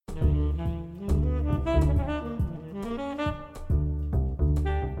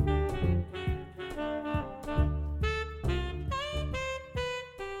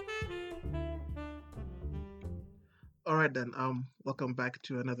right then. Welcome back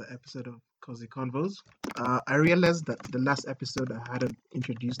to another episode of Cozy Convos. I realized that the last episode I hadn't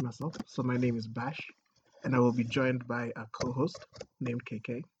introduced myself, so my name is Bash, and I will be joined by a co-host named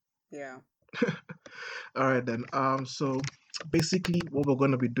KK. Yeah. All right then. So basically, what we're going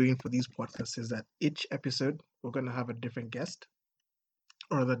to be doing for these podcasts is that each episode we're going to have a different guest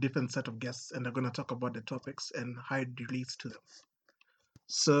or a different set of guests, and they're going to talk about the topics and how it relates to them.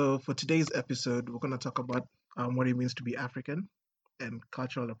 So for today's episode, we're going to talk about what it means to be African and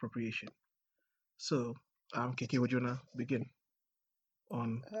cultural appropriation. So, KK, would you wanna begin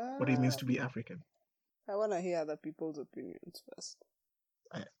on what it means Uh, to be African? I want to hear other people's opinions first.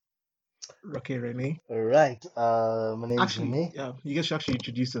 Uh, Okay, Renee. All right. My name's Actually, Renee. yeah, you guys should actually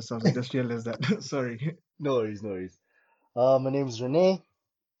introduce yourselves. I just realized that. Sorry. No worries, no worries. My name's Renee,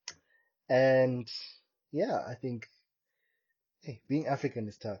 and yeah, I think being African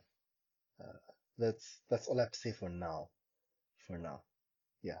is tough. Uh, that's all I have to say for now. For now,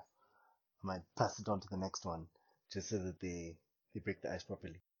 yeah. I might pass it on to the next one, just so that they break the ice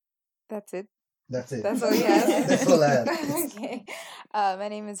properly. That's it. That's it. That's all you have. That's all I have. Okay. My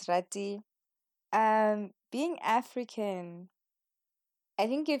name is Rati. Being African, I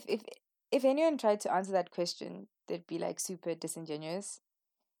think if anyone tried to answer that question, they'd be like super disingenuous.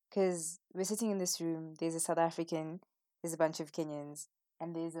 Because we're sitting in this room. There's a South African. There's a bunch of Kenyans,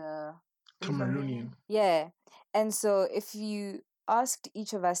 and there's a Cameroonian. yeah. And so if you asked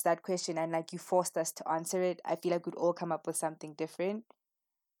each of us that question and like you forced us to answer it, I feel like we'd all come up with something different.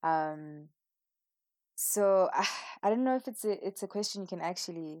 Um, so I don't know if it's a question you can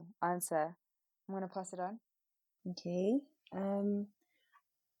actually answer. I'm gonna pass it on. Okay.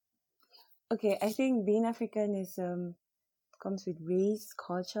 Okay, I think being African is comes with race,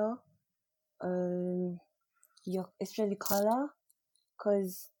 culture, your especially color.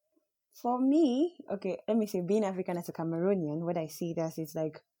 Cause for me, okay, let me say being African as a Cameroonian, what I see it as is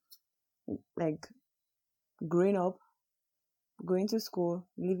like growing up, going to school,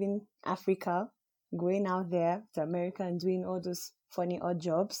 leaving Africa, going out there to America and doing all those funny odd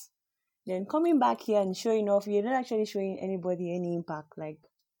jobs. Then coming back here and showing off, you're not actually showing anybody any impact. Like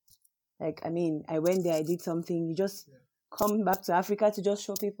I mean, I went there, I did something. You just come back to Africa to just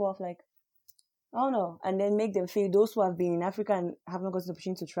show people off, like, I don't know, and then make them feel, those who have been in Africa and have not gotten the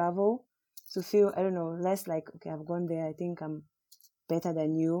opportunity to travel, to feel, I don't know, less like, okay, I've gone there, I think I'm better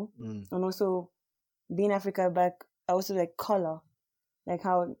than you. And also being Africa back, I also like color, like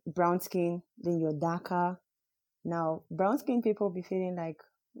how brown skin, then you're darker. Now brown skin people be feeling like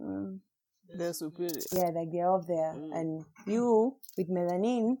They're superior. yeah, like they're up there, and you with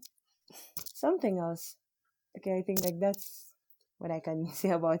melanin, something else. Okay, I think like that's what I can say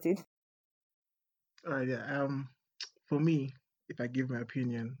about it. All right, yeah. For me, if I give my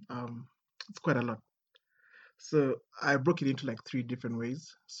opinion, it's quite a lot. So I broke it into like three different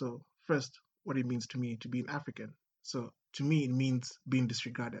ways. So first, what it means to me to be an African. So to me, it means being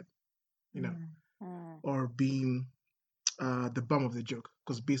disregarded, you know, or being the bum of the joke.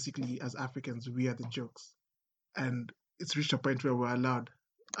 Because basically, as Africans, we are the jokes, and it's reached a point where we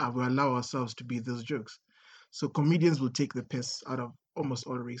allow ourselves to be those jokes. So comedians will take the piss out of almost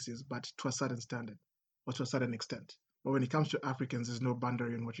all races, but to a certain standard or to a certain extent. But when it comes to Africans, there's no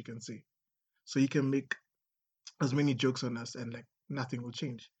boundary on what you can say. So you can make as many jokes on us and like nothing will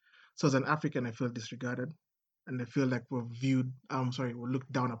change. So as an African, I feel disregarded and I feel like we're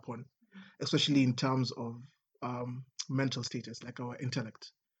looked down upon, especially in terms of mental status, like our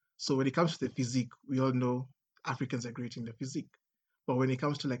intellect. So when it comes to the physique, we all know Africans are great in the physique. But when it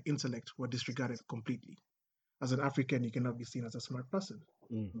comes to like intellect, we're disregarded completely. As an African, you cannot be seen as a smart person.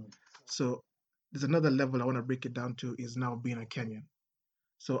 So there's another level I want to break it down to is now being a Kenyan.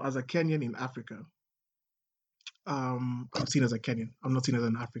 So as a Kenyan in Africa, I'm seen as a Kenyan. I'm not seen as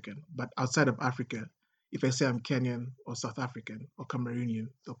an African. But outside of Africa, if I say I'm Kenyan or South African or Cameroonian,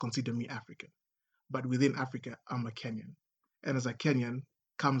 they'll consider me African. But within Africa, I'm a Kenyan. And as a Kenyan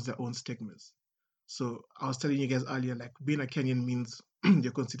comes their own stigmas. So I was telling you guys earlier, like being a Kenyan means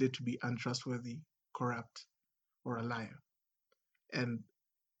you're considered to be untrustworthy, corrupt, or a liar. And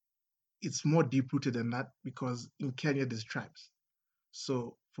it's more deep rooted than that because in Kenya there's tribes.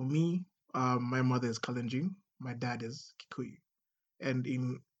 So for me, my mother is Kalenjin, my dad is Kikuyu, and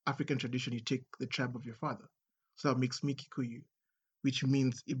in African tradition, you take the tribe of your father. So that makes me Kikuyu, which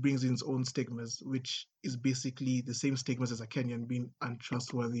means it brings in its own stigmas, which is basically the same stigmas as a Kenyan being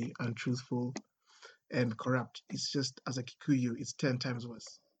untrustworthy, untruthful, and corrupt. It's just as a Kikuyu, it's 10 times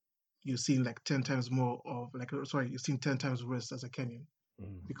worse. You've seen like 10 times more of you've seen 10 times worse as a Kenyan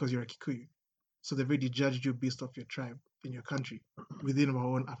because you're a Kikuyu. So they've already judged you based off your tribe in your country within our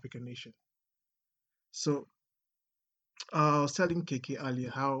own African nation. So I was telling KK earlier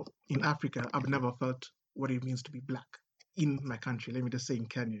how in Africa I've never felt what it means to be black. In my country, let me just say in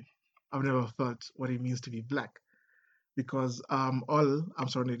Kenya, I've never felt what it means to be black because all I'm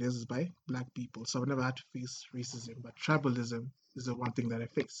surrounded is by black people. So I've never had to face racism, but tribalism is the one thing that I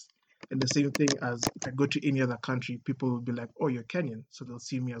face. And the same thing as if I go to any other country, people will be like, "Oh, you're Kenyan," so they'll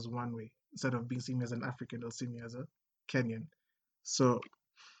see me as one way instead of being seen me as an African. They'll see me as a Kenyan. So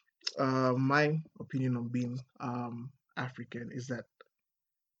my opinion on being African is that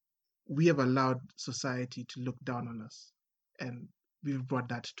we have allowed society to look down on us, and we've brought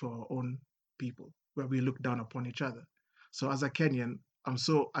that to our own people, where we look down upon each other. So as a Kenyan, I'm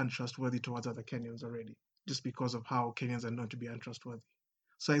so untrustworthy towards other Kenyans already, just because of how Kenyans are known to be untrustworthy.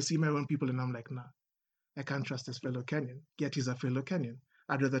 So I see my own people, and I'm like, nah, I can't trust this fellow Kenyan. Yet he's a fellow Kenyan.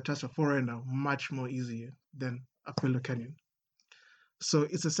 I'd rather trust a foreigner much more easier than a fellow Kenyan. So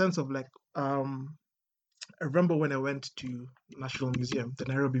it's a sense of like, I remember when I went to National Museum, the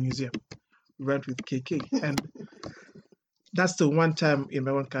Nairobi Museum. We went with KK, and that's the one time in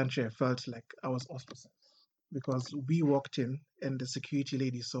my own country I felt like I was ostracized because we walked in and the security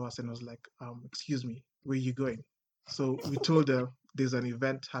lady saw us and was like, "Excuse me, where are you going?" So we told her there's an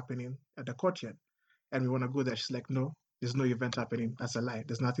event happening at the courtyard, and we want to go there. She's like, "No, there's no event happening. That's a lie.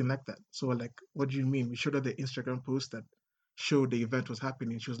 There's nothing like that." So we're like, "What do you mean?" We showed her the Instagram post that showed the event was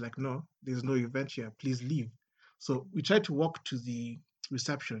happening. She was like, "No, there's no event here. Please leave." So we tried to walk to the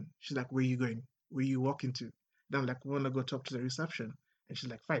reception. She's like, "Where are you going? Where are you walking to?" Then I'm like, "We want to go talk to the reception." And she's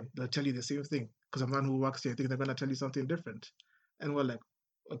like, "Fine, they'll tell you the same thing because a man who works here, I think they're going to tell you something different." And we're like,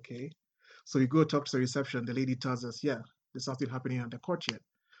 "Okay." So we go talk to the reception. The lady tells us, "Yeah, there's something happening at the courtyard."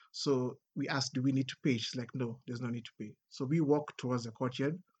 So we asked, "Do we need to pay?" She's like, "No, there's no need to pay." So we walk towards the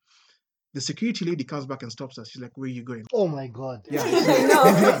courtyard. The security lady comes back and stops us. She's like, "Where are you going?" Oh my god. Yeah, No.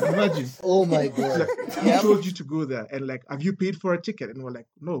 yeah, imagine. Oh my She's god. like, "Who told you to go there?" And like, "Have you paid for a ticket?" And we're like,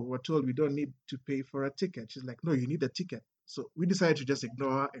 "No, we're told we don't need to pay for a ticket." She's like, "No, you need a ticket." So we decided to just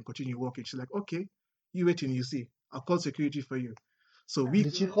ignore her and continue walking. She's like, "Okay, you wait and you see. I'll call security for you." So we,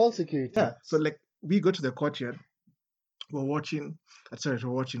 Did you call security? yeah. So like, we go to the courtyard. We're watching.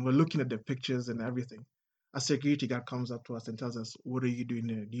 We're looking at the pictures and everything. A security guard comes up to us and tells us, "What are you doing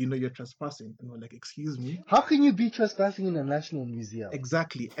here? Do you know you're trespassing?" And we're like, "Excuse me." How can you be trespassing in a national museum?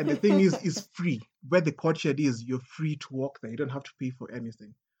 Exactly. And the thing is, it's free. Where the courtyard is, you're free to walk there. You don't have to pay for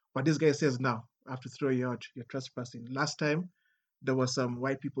anything. But this guy says, "No, I have to throw you out. You're trespassing." Last time, there were some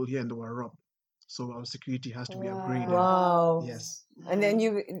white people here and they were robbed. So our security has to be upgraded. Wow. Yes. And then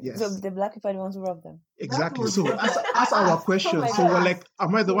so Yes. the black people are the ones who rob them. Exactly. So that's our question. So we're like,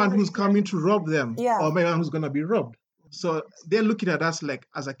 am I the one who's coming to rob them? Yeah. Or am I the one who's going to be robbed? So they're looking at us like,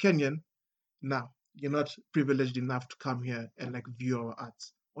 as a Kenyan, nah, you're not privileged enough to come here and like view our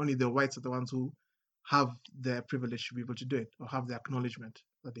arts. Only the whites are the ones who have the privilege to be able to do it or have the acknowledgement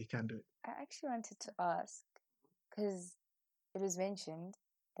that they can do it. I actually wanted to ask because it was mentioned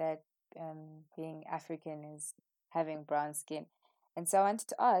that being African is having brown skin. And so I wanted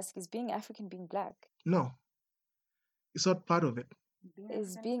to ask, is being African being black? No, it's not part of it.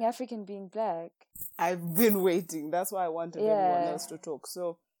 Is being African being black? I've been waiting. That's why I wanted everyone Yeah. else to talk.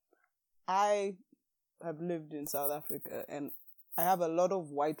 So, I have lived in South Africa and I have a lot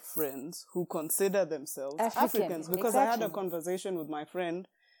of white friends who consider themselves African, Africans because I had a exactly. conversation with my friend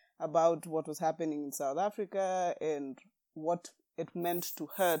about what was happening in South Africa and what it meant to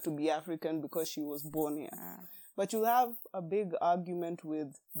her to be African because she was born here. But you have a big argument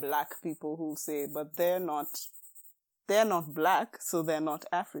with black people who say, but they're not black, so they're not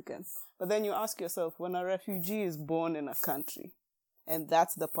African. But then you ask yourself, when a refugee is born in a country, and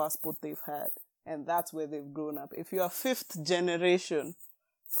that's the passport they've had, and that's where they've grown up. If you are fifth generation,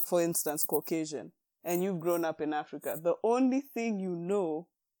 for instance, Caucasian, and you've grown up in Africa, the only thing you know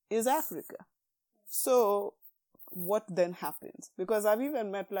is Africa. So what then happens? Because I've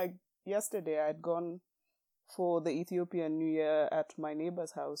even met, like yesterday, I'd gone for the Ethiopian New Year at my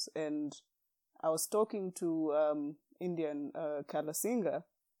neighbor's house, and I was talking to Indian Kalasinga,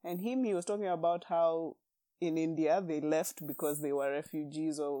 and he was talking about how in India they left because they were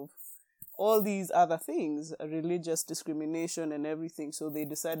refugees of all these other things, religious discrimination and everything, so they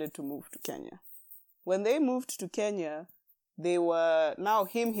decided to move to Kenya. When they moved to Kenya, he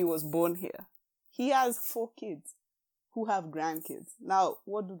was born here. He has 4 kids who have grandkids. Now,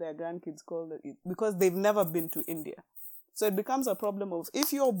 what do their grandkids call it? Because they've never been to India. So it becomes a problem of,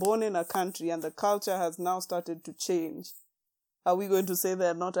 if you're born in a country and the culture has now started to change, are we going to say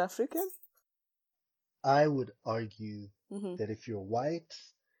they're not African? I would argue that if you're white,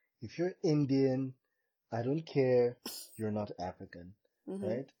 if you're Indian, I don't care, you're not African,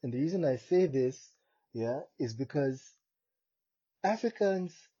 right? And the reason I say this, is because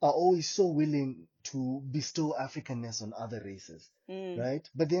Africans are always so willing to bestow Africanness on other races, right?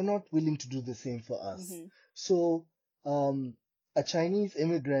 But they're not willing to do the same for us. So, a Chinese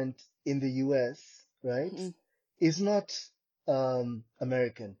immigrant in the US, right, is not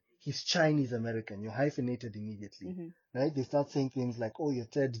American. He's Chinese American. You're hyphenated immediately, right? They start saying things like, "Oh, you're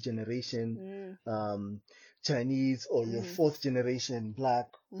third generation Chinese," or "you're fourth generation Black,"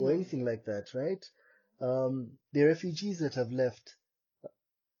 or anything like that, right? The refugees that have left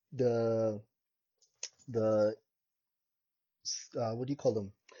the what do you call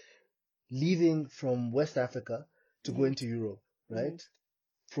them? Leaving from West Africa to go into Europe, right?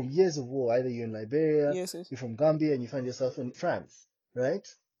 From years of war, either you're in Liberia, you're from Gambia, and you find yourself in France, right?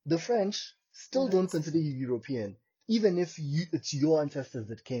 The French still don't consider you European, even if it's your ancestors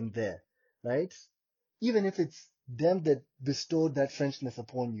that came there, right? Even if it's them that bestowed that Frenchness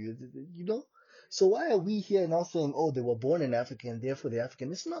upon you, you know? So why are we here now saying, oh, they were born in Africa and therefore they're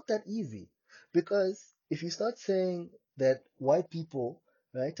African? It's not that easy. Because if you start saying that white people,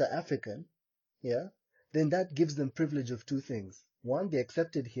 right, are African, yeah, then that gives them privilege of two things. One, they're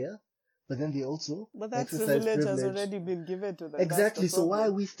accepted here, but then they also But that exercise privilege has already been given to them. Exactly. That's the So why are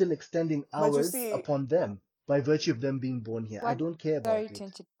problem. we still extending But you ours see, upon them by virtue of them being born here? I What? don't care Sorry about to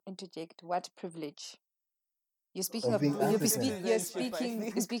it. interject. What privilege? You're speaking Of of being African.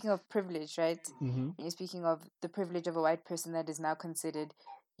 you're speaking of privilege, right? Mm-hmm. You're speaking of the privilege of a white person that is now considered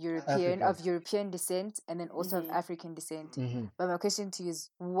European, of European descent, and then also of African descent. But my question to you is,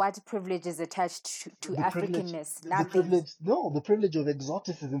 what privilege is attached to Africanness? The privilege of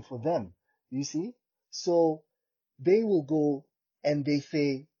exoticism for them. You see? So they will go and they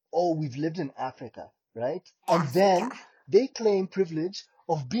say, oh, we've lived in Africa, right? And then they claim privilege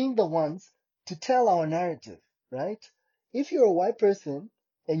of being the ones to tell our narrative, right? If you're a white person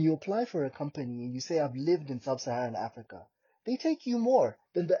and you apply for a company and you say, I've lived in sub-Saharan Africa, they take you more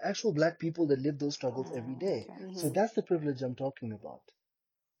than the actual black people that live those struggles every day. So that's the privilege I'm talking about.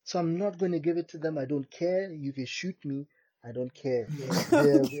 So I'm not going to give it to them. I don't care. You can shoot me. I don't care.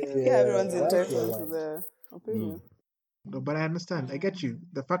 everyone's entitled to their opinion. No, but I understand. I get you.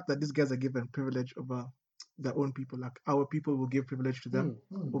 The fact that these guys are given privilege over their own people, like our people will give privilege to them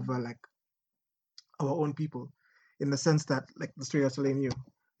over like our own people, in the sense that, like the story I was telling you,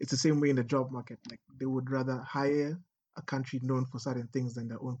 it's the same way in the job market. Like they would rather hire a country known for certain things than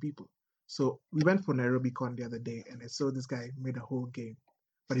their own people. So we went for Nairobi Con the other day, and I saw this guy made a whole game,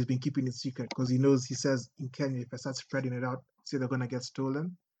 but he's been keeping it secret because he says in Kenya, if I start spreading it out, say they're gonna get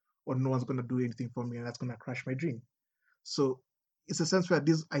stolen, or no one's gonna do anything for me, and that's gonna crash my dream. So it's a sense where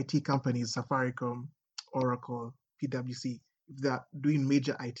these IT companies, Safaricom, Oracle, PwC, if they're doing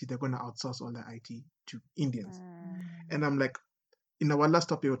major IT, they're going to outsource all their IT to Indians. And I'm like, in our last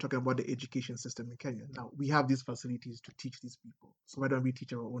topic, we were talking about the education system in Kenya. Now, we have these facilities to teach these people. So why don't we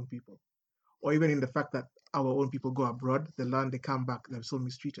teach our own people? Or even in the fact that our own people go abroad, they learn, they come back, they're so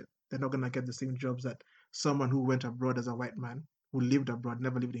mistreated. They're not going to get the same jobs that someone who went abroad as a white man, who lived abroad,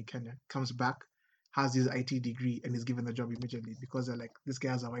 never lived in Kenya, comes back, has his IT degree, and is given the job immediately because they're like, this guy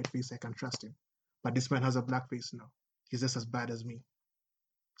has a white face, I can trust him. But this man has a black face now. He's just as bad as me.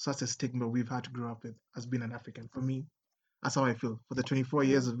 So that's a stigma we've had to grow up with as being an African. For me, that's how I feel. For the 24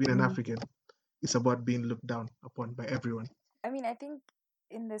 years of being an African, it's about being looked down upon by everyone. I mean, I think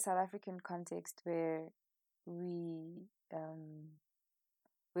in the South African context where we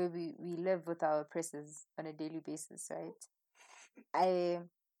live with our oppressors on a daily basis, right? I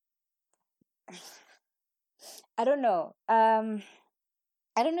don't know. I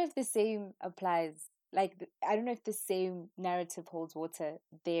don't know if the same applies. Like, I don't know if the same narrative holds water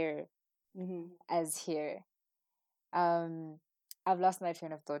there as here. I've lost my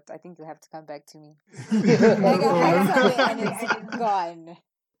train of thought. I think you'll have to come back to me. Like, I had something and it's gone.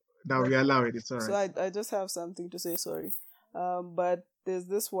 Now we allow it. It's all right. So I just have something to say. Sorry. But there's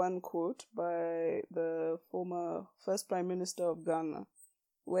this one quote by the former first Prime Minister of Ghana,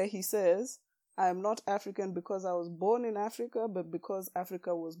 where he says, I am not African because I was born in Africa, but because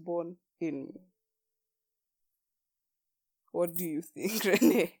Africa was born in me. What do you think,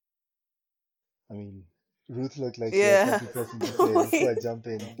 Rene? I mean, Ruth looked like she had something person to say before I jump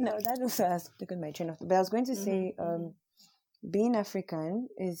in. No, that also has taken my train of thought. But I was going to say, being African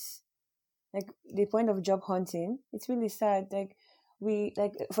is like the point of job hunting. It's really sad. Like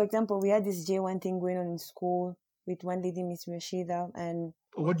for example, we had this J1 thing going on in school with one lady, Miss Rashida, and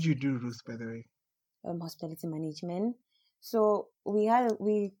what do you do, Ruth, by the way? Hospitality management. So we had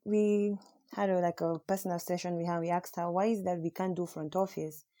a personal session with her. We asked her, why is that we can't do front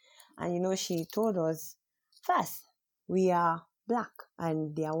office? And she told us, first, we are black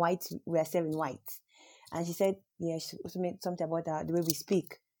and they are white. We are 7 white. And she said, yeah, she also made something about the way we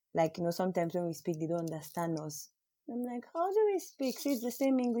speak. Like, sometimes when we speak, they don't understand us. I'm like, how do we speak? See, it's the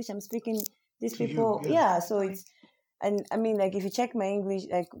same English I'm speaking. These To you, people, yeah. yeah. So it's, and I mean, like, if you check my English,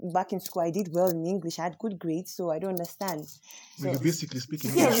 like back in school, I did well in English. I had good grades, so I don't understand. Well, you're basically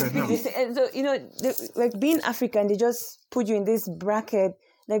speaking Yeah, English we right speak now. this. So like being African, they just put you in this bracket.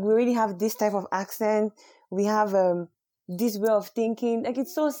 Like, we already have this type of accent. We have this way of thinking. Like,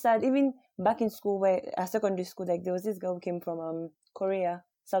 it's so sad. Even back in school, where at secondary school, like there was this girl who came from Korea,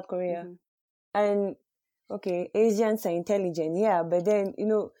 South Korea, and okay, Asians are intelligent, yeah, but then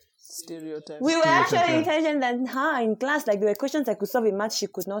Stereotypes. we were Stereotype, actually yeah. intelligent than her in class. Like, there were questions I could solve in math she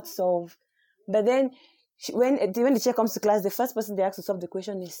could not solve. But then when the teacher comes to class, the first person they ask to solve the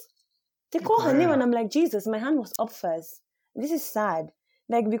question is, they call her name, Yeah. and I'm like, Jesus, my hand was up first. This is sad.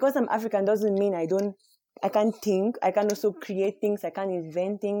 Like, because I'm African doesn't mean I can't think. I can also create things. I can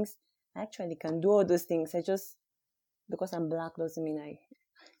invent things. I actually can do all those things. Because I'm black doesn't mean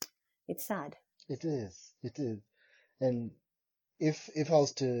it's sad. It is. And if I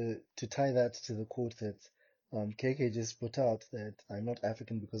was to tie that to the quote that KK just put out, that I'm not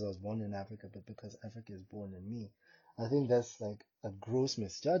African because I was born in Africa, but because Africa is born in me, I think that's like a gross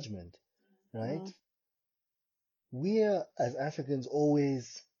misjudgment, right? We are, as Africans,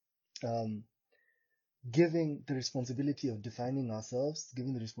 always giving the responsibility of defining ourselves,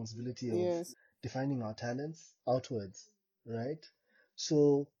 giving the responsibility of Yes. defining our talents outwards, right?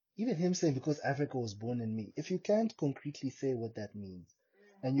 So even him saying, because Africa was born in me, if you can't concretely say what that means,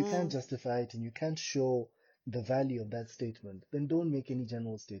 and you can't justify it, and you can't show the value of that statement, then don't make any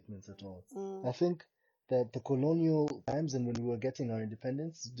general statements at all. I think that the colonial times, and when we were getting our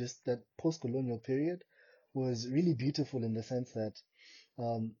independence, just that post-colonial period, was really beautiful in the sense that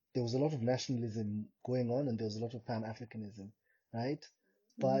there was a lot of nationalism going on, and there was a lot of Pan-Africanism, right?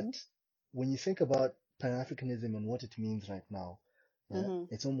 But when you think about Pan-Africanism and what it means right now,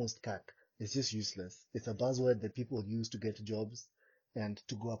 it's almost cack. It's just useless. It's a buzzword that people use to get jobs and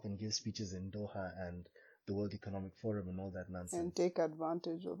to go up and give speeches in Doha and the World Economic Forum and all that nonsense. And take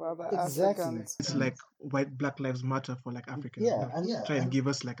advantage of other Exactly. Africans. It's like Black Lives Matter for like Africans. Yeah, Try and give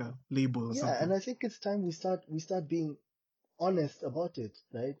us like a label or yeah, something. and I think it's time we start being honest about it,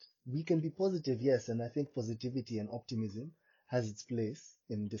 right? We can be positive, yes, and I think positivity and optimism has its place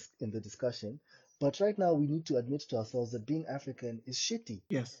in the discussion. But right now, we need to admit to ourselves that being African is shitty.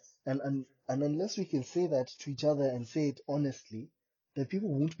 Yes. And unless we can say that to each other and say it honestly, then people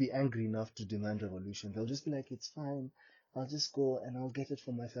won't be angry enough to demand revolution. They'll just be like, it's fine, I'll just go and I'll get it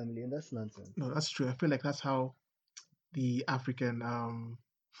for my family, and that's nonsense. No, that's true. I feel like that's how the African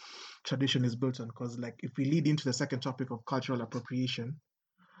tradition is built on. Because like if we lead into the second topic of cultural appropriation,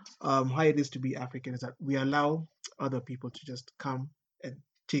 how it is to be African is that we allow other people to just come and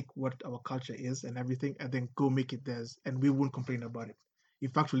take what our culture is and everything and then go make it theirs, and we won't complain about it.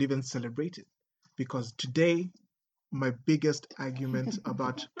 In fact, we'll even celebrate it. Because today, my biggest argument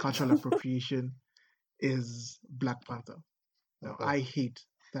about cultural appropriation is Black Panther. Now, I hate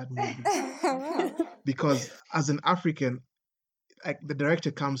that movie because as an African, like the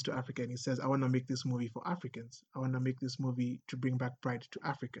director comes to Africa and he says, I want to make this movie for Africans. I want to make this movie to bring back pride to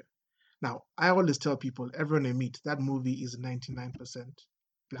Africa. Now, I always tell people, everyone I meet, that movie is 99%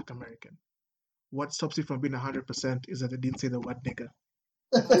 Black American. What stops it from being 100% is that they didn't say the word nigger.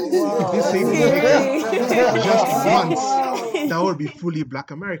 If they say nigger just once, that would be fully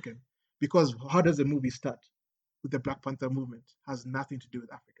Black American. Because how does the movie start? With the Black Panther movement. Has nothing to do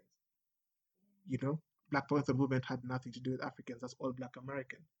with Africans. You know, Black Panther movement had nothing to do with Africans. That's all Black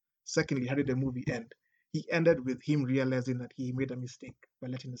American. Secondly, how did the movie end? He ended with him realizing that he made a mistake by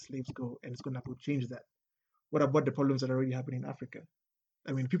letting the slaves go, and it's going to have to change that. What about the problems that are already happening in Africa?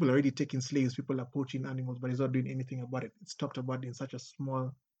 I mean, people are already taking slaves, people are poaching animals, but he's not doing anything about it. It's talked about in such a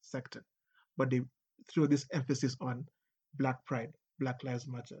small sector. But they throw this emphasis on Black pride, Black Lives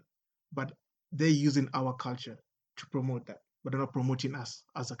Matter. But they're using our culture to promote that, but they're not promoting us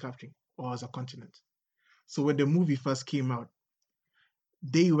as a country or as a continent. So when the movie first came out,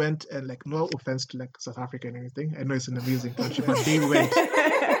 they went and, like, no offense to like South Africa and anything, I know it's an amazing country, but they went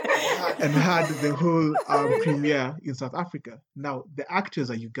and had the whole premiere in South Africa. Now the actors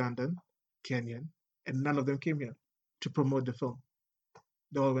are Ugandan, Kenyan, and none of them came here to promote the film.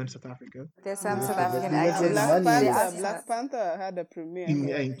 They all went to South Africa. There's some Yeah, South but African we went actors. in Black money. Panther. Black Panther had a premiere In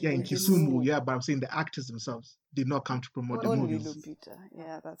in Kisumu, yeah, but I'm saying the actors themselves did not come to promote the Only movies. Lupita.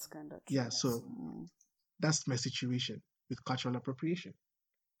 Yeah, that's kind of true. Yeah, so that's my situation with cultural appropriation.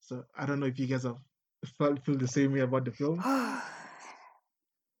 So I don't know if you guys have feel the same way about the film.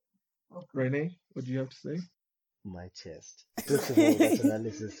 Renee, what do you have to say? My chest. First of all, that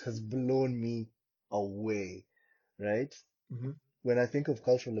analysis has blown me away. right? Mm-hmm. When I think of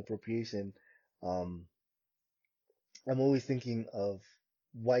cultural appropriation, I'm always thinking of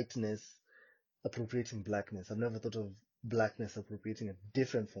whiteness appropriating blackness. I've never thought of blackness appropriating a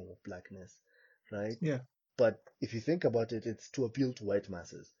different form of blackness, right? Yeah, But if you think about it, it's to appeal to white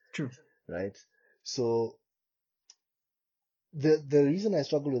masses, true. right? So the reason I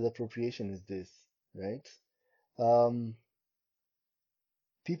struggle with appropriation is this, right? Um,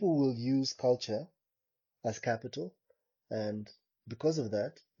 People will use culture as capital, and because of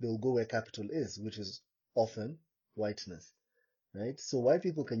that, they'll go where capital is, which is often whiteness, right? So white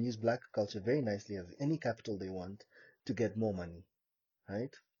people can use black culture very nicely as any capital they want to get more money,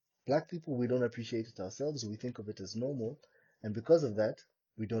 right? Black people, we don't appreciate it ourselves. We think of it as normal, and because of that,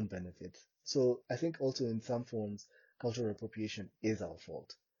 we don't benefit. So I think also in some forms, cultural appropriation is our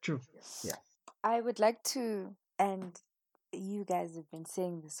fault. True. Yeah. I would like to, and you guys have been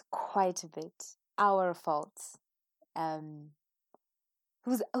saying this quite a bit, our fault.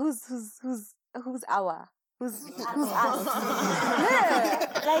 Who's our? Who's us?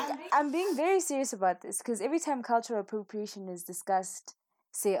 Yeah, like I'm being very serious about this because every time cultural appropriation is discussed,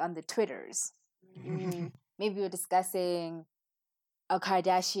 say on the Twitters, maybe we're discussing a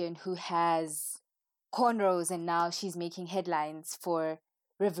Kardashian who has cornrows and now she's making headlines for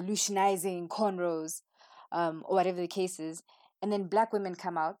revolutionizing cornrows, or whatever the case is, and then black women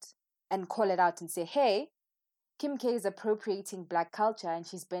come out and call it out and say, hey, Kim K is appropriating black culture and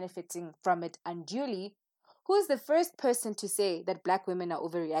she's benefiting from it unduly. Who is the first person to say that black women are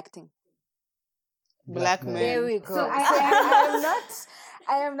overreacting? Black men. There we go. So I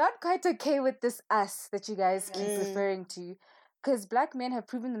am not quite okay with this us that you guys keep referring to, because black men have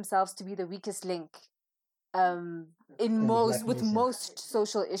proven themselves to be the weakest link with most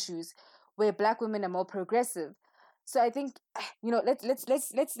social issues, where black women are more progressive. So I think,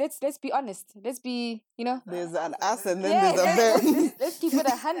 let's be honest. Let's be, There's an us and then there's a them. let's keep it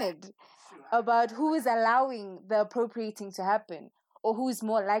 100 about who is allowing the appropriating to happen, or who is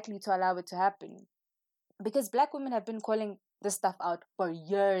more likely to allow it to happen. Because black women have been calling this stuff out for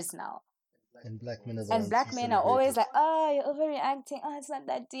years now. And black men are the And ones black who men are celebrate always it. like, oh, you're overreacting. Oh, it's not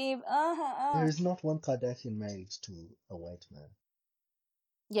that deep. There is not one Kardashian married to a white man.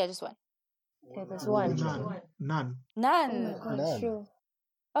 Yeah, just one. Yeah, there's one. None. Oh my None. god, None. true.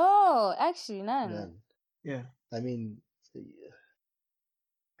 Oh, actually, none. None. Yeah. I mean,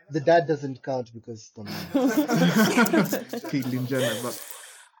 the dad doesn't count because it's the man. Caitlyn Jenner, but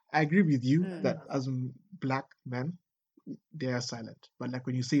I agree with you that as black men, they are silent. But like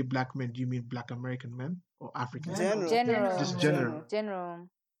when you say black men, do you mean black American men or African? General. Just general. General.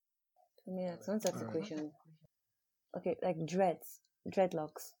 To me, that's answer the question. Okay, like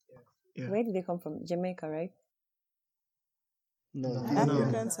dreadlocks. Yeah. Where did they come from? Jamaica, right? No,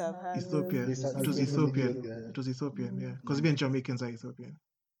 Africans have had Ethiopia. They started It was from Ethiopian. Ethiopia. It was Ethiopian, yeah. Because even Jamaicans are Ethiopian.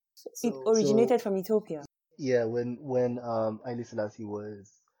 It originated from Ethiopia. Yeah, when Haile Selassie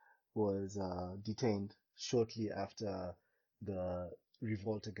was detained shortly after the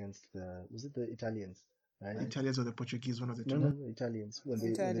revolt against was it the Italians, right? The Italians or the Portuguese, one of the two. No, Italians when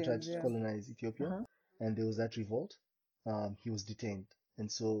they tried Italians, to yeah. colonize Ethiopia, and there was that revolt. He was detained,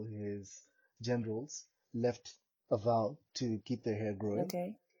 and so his generals left a vow to keep their hair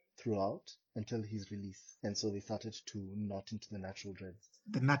growing throughout until his release, and so they started to knot into the natural dreads.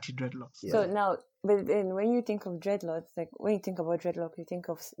 The natty dreadlocks. Yeah. So now, but then when you think of dreadlocks, like when you think about dreadlocks, you think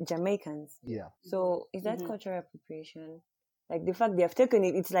of Jamaicans. Yeah. So is that cultural appropriation? Like the fact they have taken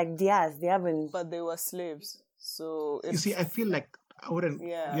it, it's like theirs. They haven't. But they were slaves. So You see, I feel like I wouldn't.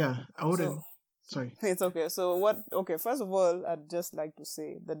 Yeah. I wouldn't. Sorry. It's okay. So first of all, I'd just like to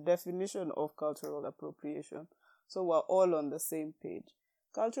say the definition of cultural appropriation. So we're all on the same page.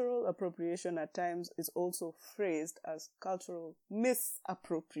 Cultural appropriation at times is also phrased as cultural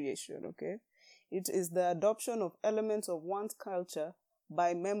misappropriation, okay? It is the adoption of elements of one's culture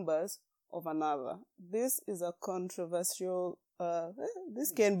by members of another. This is a controversial,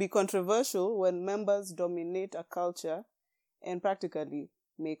 this can be controversial when members dominate a culture and practically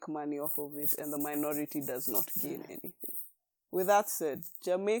make money off of it and the minority does not gain anything. With that said,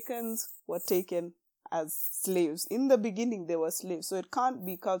 Jamaicans were taken as slaves. In the beginning, they were slaves. So it can't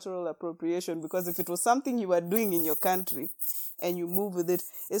be cultural appropriation, because if it was something you were doing in your country and you move with it,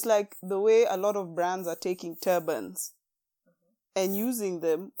 it's like the way a lot of brands are taking turbans and using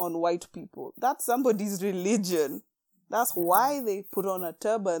them on white people. That's somebody's religion. That's why they put on a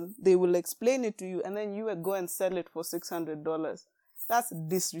turban. They will explain it to you and then you will go and sell it for $600. That's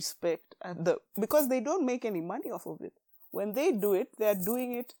disrespect. Because they don't make any money off of it. When they do it, they're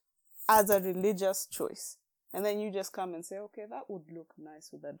doing it as a religious choice. And then you just come and say, okay, that would look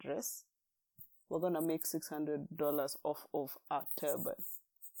nice with a dress. we're going to make $600 off of our turban.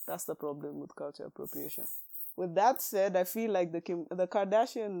 That's the problem with culture appropriation. With that said, I feel like the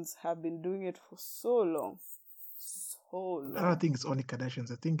Kardashians have been doing it for so long. I don't think it's only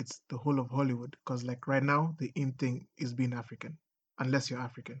Kardashians. I think it's the whole of Hollywood. Because like right now, the in thing is being African. Unless you're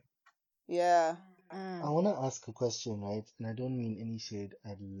African. Yeah. I want to ask a question, right? And I don't mean any shade.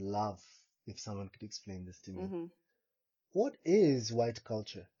 I'd love if someone could explain this to me. Mm-hmm. What is white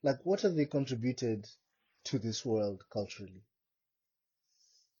culture? Like, what have they contributed to this world culturally?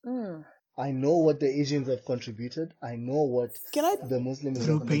 I know what the Asians have contributed. I know what the Muslims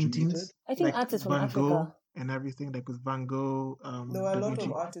through have paintings? contributed. I think Like artists from Van Africa. Gogh and everything, like with Van Gogh, There were a Da lot of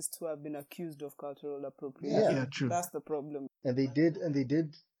Vinci. artists who have been accused of cultural appropriation. Yeah. Yeah, true. That's the problem. And they did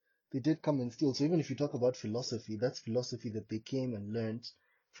come and steal. So even if you talk about philosophy, that's philosophy that they came and learned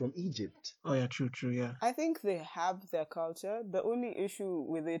from Egypt. Oh yeah, true, yeah. I think they have their culture. The only issue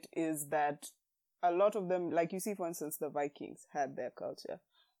with it is that a lot of them, like you see, for instance, the Vikings had their culture.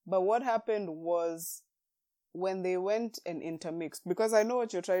 But what happened was when they went and intermixed, because I know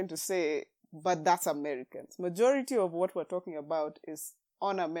what you're trying to say, but that's Americans. Majority of what we're talking about is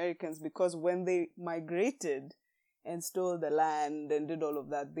on Americans, because when they migrated and stole the land and did all of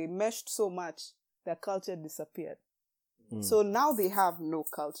that, they meshed so much, their culture disappeared. So now they have no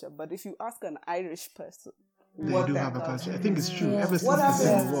culture. But if you ask an Irish person, They what do their have a culture. I is, think it's true. Yeah. Ever since what the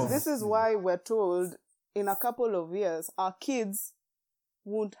Civil happens? War. This is why we're told in a couple of years, our kids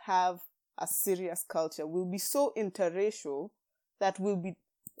won't have a serious culture. We'll be so interracial that we'll be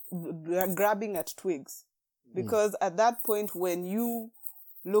grabbing at twigs. Because at that point, when you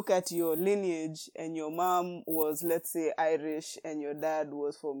look at your lineage and your mom was, let's say, Irish and your dad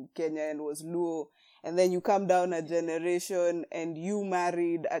was from Kenya and was Luo, and then you come down a generation and you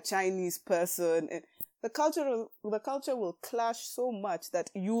married a Chinese person, and the culture will clash so much that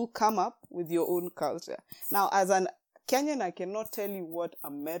you'll come up with your own culture. Now, as an Kenyan, I cannot tell you what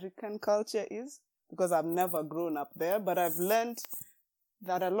American culture is because I've never grown up there, but I've learned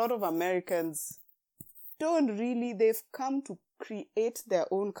that a lot of Americans they've come to create their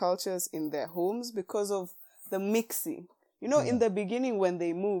own cultures in their homes because of the mixing. You know, in the beginning when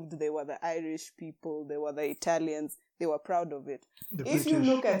they moved, they were the Irish people, they were the Italians, they were proud of it. If you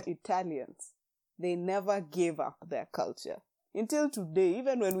look at Italians, they never gave up their culture. Until today,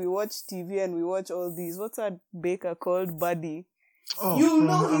 even when we watch TV and we watch all these, what's that baker called Buddy? Oh, You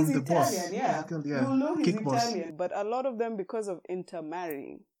know he's the Italian, boss. yeah. Yeah. You know he's Kick Boss. Italian. But a lot of them, because of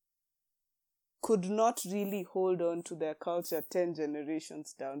intermarrying, could not really hold on to their culture 10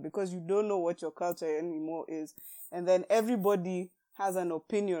 generations down because you don't know what your culture anymore is. And then everybody has an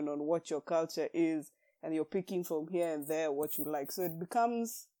opinion on what your culture is and you're picking from here and there what you like. So it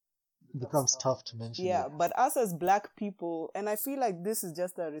becomes tough to mention. Yeah, but us as black people, and I feel like this is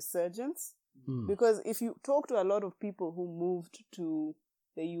just a resurgence because if you talk to a lot of people who moved to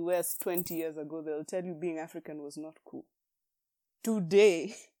the US 20 years ago, they'll tell you being African was not cool.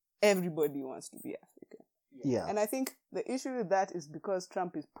 Today, everybody wants to be African. Yeah. And I think the issue with that is because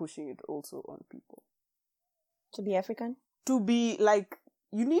Trump is pushing it also on people. To be African? To be like,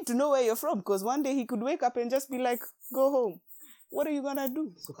 you need to know where you're from because one day he could wake up and just be like, go home. What are you going to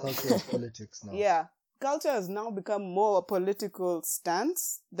do? So culture is politics now. Yeah. Culture has now become more a political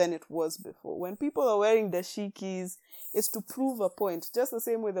stance than it was before. When people are wearing dashikis, it's to prove a point. Just the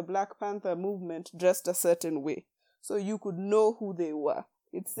same way the Black Panther movement dressed a certain way. So you could know who they were.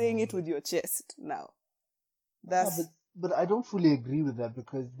 It's saying it with your chest now. But I don't fully agree with that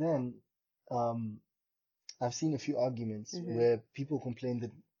because then I've seen a few arguments where people complain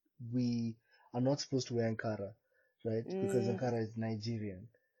that we are not supposed to wear Ankara, right? Because Ankara is Nigerian,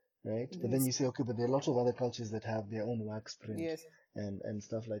 right? But then you say, okay, but there are lots of other cultures that have their own wax print and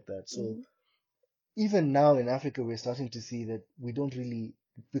stuff like that. So even now in Africa, we're starting to see that we don't really,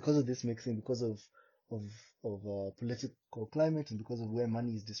 because of this mixing, because of political climate and because of where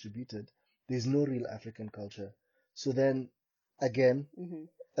money is distributed, there's no real African culture. So then, again,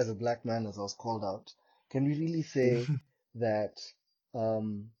 as a black man, as I was called out, can we really say that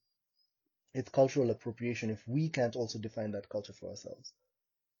it's cultural appropriation if we can't also define that culture for ourselves?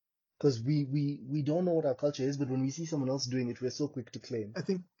 Because we don't know what our culture is, but when we see someone else doing it, we're so quick to claim. I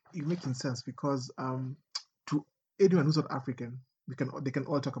think it makes sense because to anyone who's not African, they can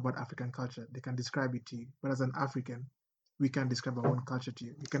all talk about African culture. They can describe it to you. But as an African, we can describe our own culture to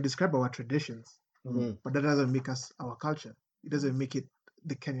you. We can describe our traditions, but that doesn't make us our culture. It doesn't make it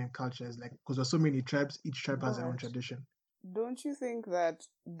the Kenyan culture. It's like, because there's so many tribes, each tribe has their own tradition. Don't you think that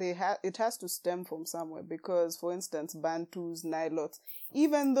it has to stem from somewhere? Because, for instance, Bantus, Nilotes,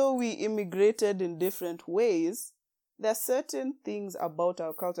 even though we immigrated in different ways, there are certain things about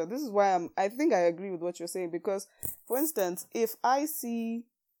our culture. This is why I think I agree with what you're saying, because, for instance, if I see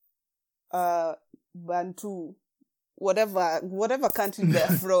Bantu, whatever country they're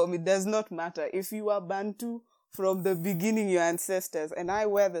from, it does not matter. If you are Bantu from the beginning, your ancestors, and I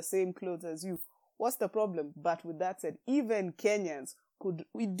wear the same clothes as you, what's the problem? But with that said, even Kenyans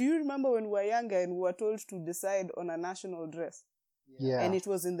do you remember when we were younger and we were told to decide on a national dress? Yeah. And it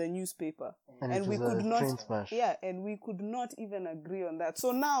was in the newspaper. And we it could was a not, train smash. yeah, and we could not even agree on that.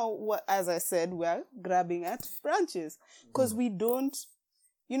 So now, as I said, we're grabbing at branches because we don't,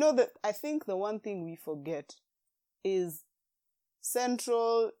 I think the one thing we forget is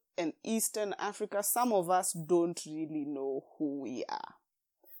Central and Eastern Africa. Some of us don't really know who we are.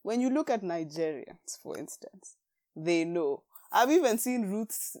 When you look at Nigerians, for instance, they know. I've even seen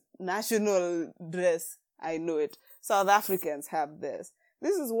Ruth's national dress. I know it. South Africans have theirs.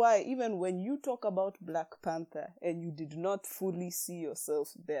 This is why even when you talk about Black Panther and you did not fully see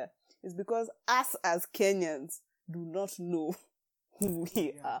yourself there, it's because us as Kenyans do not know who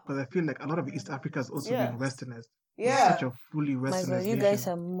we are. Because I feel like a lot of East Africa has also been westernized. Yeah. Such a fully My westernized God, you nation. guys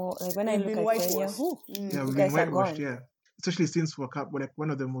are more like when I We've look been at Kenya. whitewashed. Yeah, You we've been guys are whitewashed, gone. yeah. Especially since we're like one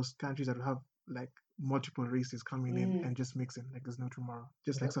of the most countries that have like multiple races coming in and just mixing, like there's no tomorrow.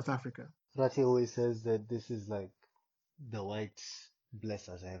 Just like South Africa. Rati always says that this is like the white bless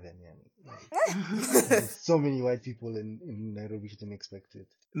us heaven. Yeah. Like, there's so many white people in Nairobi, you didn't expect it.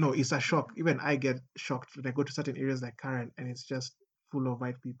 No, it's a shock. Even I get shocked when I go to certain areas like Karen and it's just full of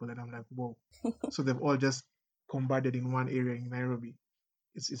white people and I'm like, whoa. So they've all just combined in one area in Nairobi.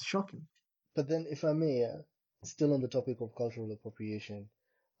 It's shocking. But then, if I may, still on the topic of cultural appropriation,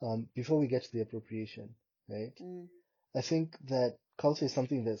 before we get to the appropriation, right? I think that culture is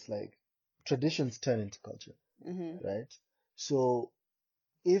something that's like traditions turn into culture, right? So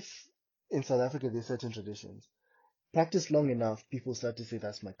if in South Africa there's certain traditions, practice long enough, people start to say,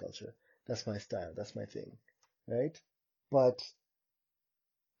 that's my culture, that's my style, that's my thing, right? But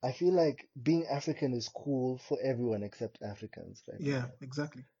I feel like being African is cool for everyone except Africans, right? Yeah,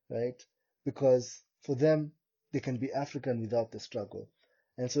 exactly. Right? Because for them, they can be African without the struggle.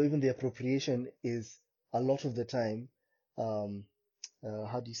 And so even the appropriation is a lot of the time,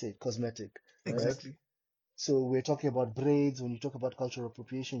 how do you say it? Cosmetic. Right? Exactly. So we're talking about braids. When you talk about cultural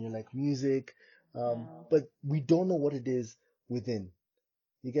appropriation, you're like music. But we don't know what it is within.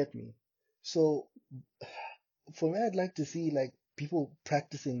 You get me? So for me, I'd like to see like people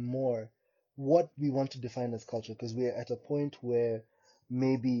practicing more what we want to define as culture, because we're at a point where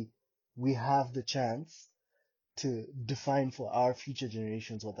maybe we have the chance to define for our future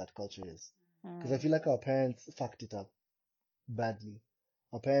generations what that culture is. Because I feel like our parents fucked it up badly.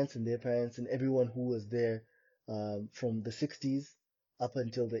 Our parents and their parents and everyone who was there from the 60s up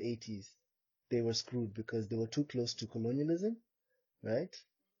until the 80s, they were screwed because they were too close to colonialism, right?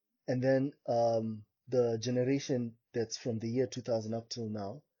 And then the generation that's from the year 2000 up till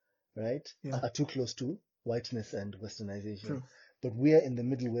now, right, are too close to whiteness and westernization. True. But we are in the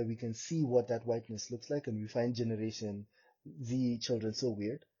middle where we can see what that whiteness looks like, and we find Generation Z children so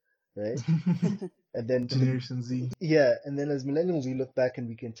weird, right? And then Generation Z. Yeah, and then as millennials, we look back and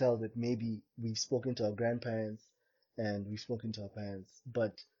we can tell that maybe we've spoken to our grandparents and we've spoken to our parents,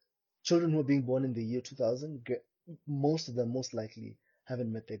 but children who are being born in the year 2000, most of them most likely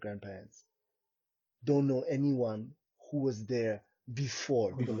haven't met their grandparents, don't know anyone who was there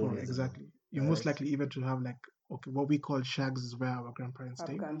before colonialism. Exactly. You're most likely even to have like, okay, what we call shags is where our grandparents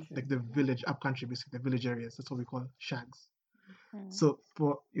stay. Like the village, upcountry, basically, the village areas. That's what we call shags. So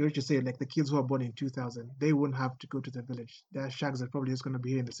for you to say, like the kids who are born in 2000, they wouldn't have to go to the village. Their shags are probably just going to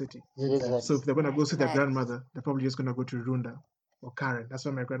be here in the city. Exactly. So if they're going to go see their grandmother, they're probably just going to go to Runda or Karen. That's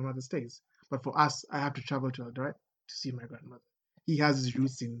where my grandmother stays. But for us, I have to travel to Eldoret to see my grandmother. He has his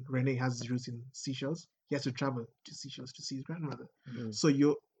roots in, Rene has his roots in Seychelles. He has to travel to Seychelles to see his grandmother. So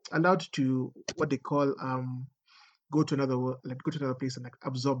you're allowed to, what they call, go to another place and like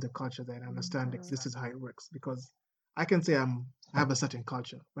absorb the culture there and understand like this is how it works. Because I can say I have a certain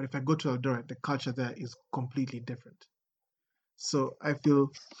culture, but if I go to Eldoret, the culture there is completely different. So I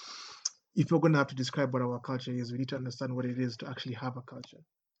feel if we're going to have to describe what our culture is, we need to understand what it is to actually have a culture.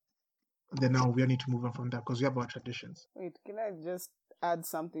 And then now we need to move on from that because we have our traditions. Wait, can I just add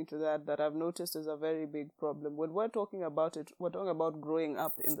something to that I've noticed is a very big problem? When we're talking about it, we're talking about growing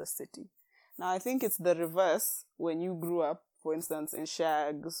up in the city. Now, I think it's the reverse when you grew up, for instance, in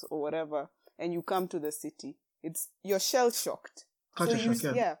shags or whatever, and you come to the city. You're shell-shocked. Culture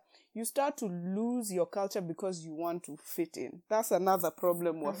shock, yeah. You start to lose your culture because you want to fit in. That's another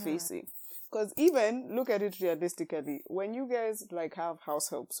problem we're facing. Because even, look at it realistically, when you guys like have house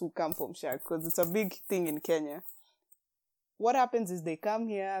helps who come from shag, because it's a big thing in Kenya, what happens is they come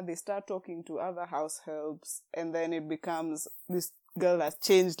here, they start talking to other house helps, and then it becomes this girl has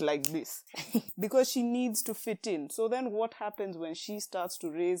changed like this because she needs to fit in. So then what happens when she starts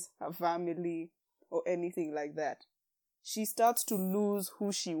to raise her family or anything like that? She starts to lose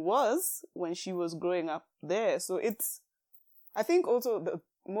who she was when she was growing up there. So I think also the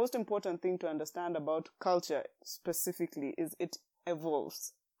most important thing to understand about culture specifically is it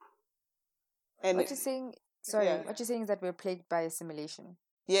evolves. And what you're saying is that we're plagued by assimilation.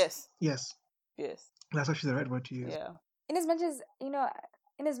 Yes. Yes. That's actually the right word to use. Yeah. In as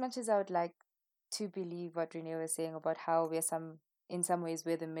much as I would like to believe what Renee was saying about how in some ways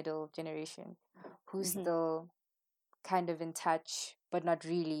we're the middle generation who's still kind of in touch, but not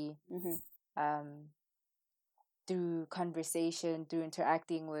really, through conversation, through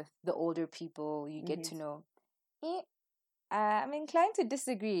interacting with the older people, you get to know. I'm inclined to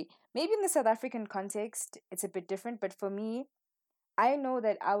disagree. Maybe in the South African context, it's a bit different, but for me, I know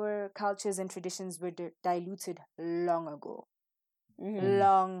that our cultures and traditions were diluted long ago.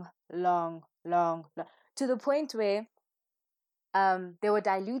 Long, to the point where they were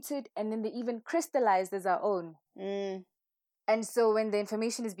diluted and then they even crystallized as our own. And so when the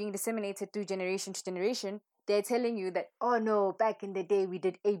information is being disseminated through generation to generation, they're telling you that, oh no, back in the day we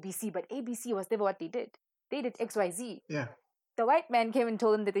did ABC, but ABC was never what they did. They did XYZ. Yeah. The white man came and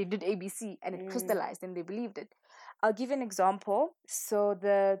told them that they did ABC and it crystallized and they believed it. I'll give you an example. So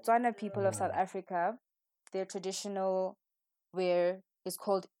the Tswana people of South Africa, their traditional wear is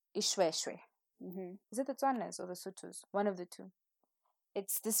called Ishweshwe. Is it the Tswanas or the Sothos? One of the two.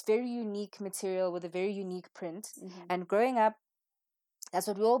 It's this very unique material with a very unique print. And growing up, that's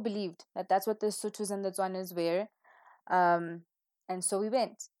what we all believed. That's what the Sothos and the Tswanas wear. And so we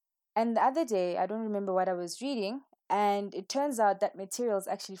went. And the other day, I don't remember what I was reading, and it turns out that material is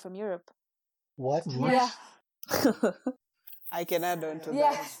actually from Europe. What? Yeah. I can add on to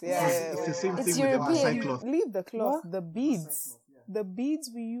Yeah. that. It's the same It's thing with the European. Maasai cloth. Leave the cloth. The beads. The beads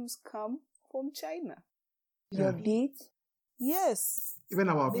we use come from China. Your beads? Yes. Even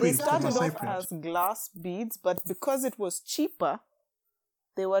our They print, the started Maasai off print. as glass beads, but because it was cheaper,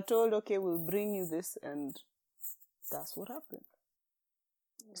 they were told, okay, we'll bring you this, and that's what happened.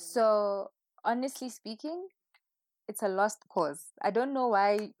 So, honestly speaking, it's a lost cause. I don't know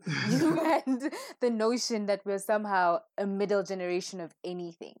why you had the notion that we're somehow a middle generation of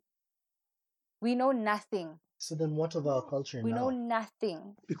anything. We know nothing. So then what of our culture We now? know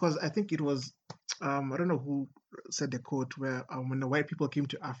nothing. Because I think it was, I don't know who said the quote where when the white people came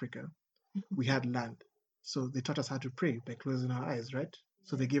to Africa, we had land. So they taught us how to pray by closing our eyes, right?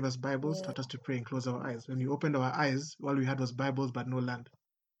 So they gave us Bibles, taught us to pray and close our eyes. When we opened our eyes, all we had was Bibles but no land.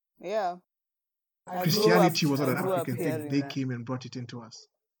 Yeah. Christianity was not an grew up African thing. hearing They that. came and brought it into us.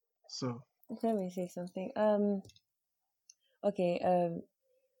 So Let me say something.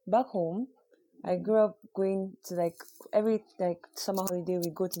 Back home, I grew up going to every summer holiday. We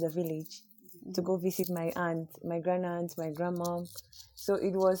go to the village to go visit my aunt, my grandaunt, my grandmom. So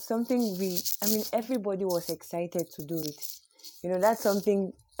it was something everybody was excited to do it. That's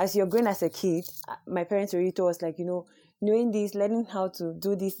something, as you're growing as a kid, my parents already told us, knowing this, learning how to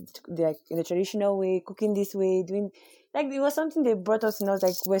do this in the traditional way, cooking this way, doing, it was something they brought us, and I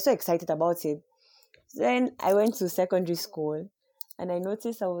was we're so excited about it. Then I went to secondary school, and I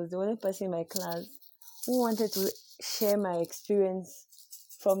noticed I was the only person in my class who wanted to share my experience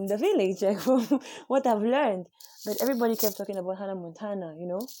from the village, from what I've learned. But everybody kept talking about Hannah Montana,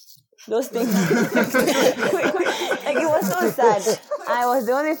 those things. It was so sad. I was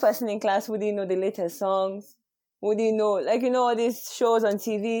the only person in class who didn't know the latest songs, who didn't know, all these shows on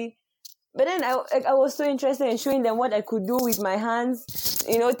TV. But then I was so interested in showing them what I could do with my hands,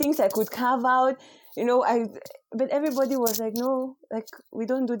 things I could carve out, but everybody was no, we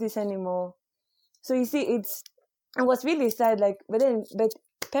don't do this anymore. So you see, it was really sad, but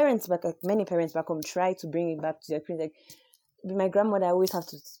parents many parents back home try to bring it back to their parents. My grandmother always have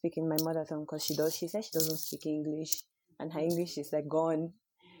to speak in my mother tongue because she said she doesn't speak English and her English is gone.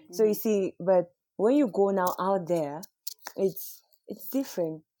 So you see, but when you go now out there, it's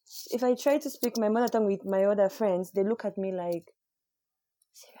different. If I try to speak my mother tongue with my other friends, they look at me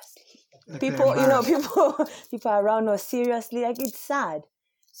seriously. People around us, seriously, it's sad.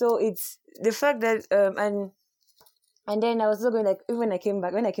 So it's the fact that and then I was also going even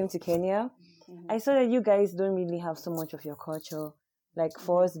when I came to Kenya, I saw that you guys don't really have so much of your culture.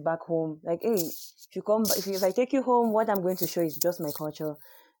 For us back home, hey, if you come, if I take you home, what I'm going to show is just my culture,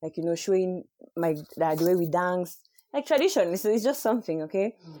 showing the way we dance, tradition. So it's just something,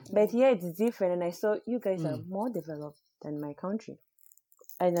 okay. But here it's different, and I saw you guys are more developed than my country.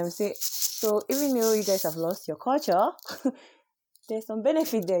 And I'm saying, so even though you guys have lost your culture, there's some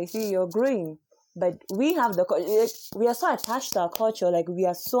benefit there. You see, you're growing. But we have we are so attached to our culture, like we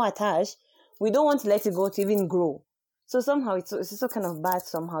are so attached, we don't want to let it go to even grow. So somehow it's also kind of bad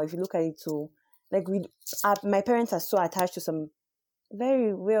somehow if you look at it too. Like my parents are so attached to some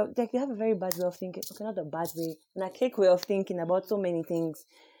very well, like they have a very bad way of thinking. Okay, not a bad way, an archaic way of thinking about so many things.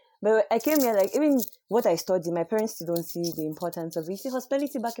 But I came here, like, even what I study, my parents still don't see the importance of it. You see,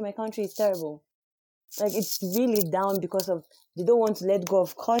 hospitality back in my country is terrible. Like, it's really down because of they don't want to let go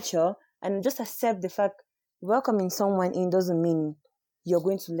of culture and just accept the fact welcoming someone in doesn't mean you're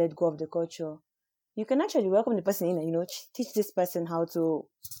going to let go of the culture. You can actually welcome the person in and, teach this person how to,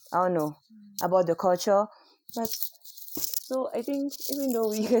 I don't know, about the culture. But, so I think even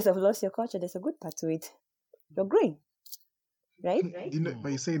though you guys have lost your culture, there's a good part to it. You're growing. Right? By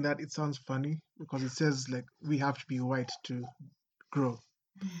you saying that, it sounds funny because it says like we have to be white to grow.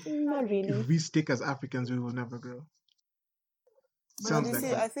 Not really. If we stick as Africans, we will never grow. But you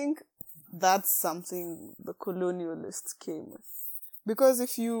see, I think that's something the colonialists came with. Because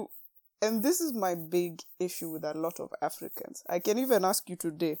and this is my big issue with a lot of Africans. I can even ask you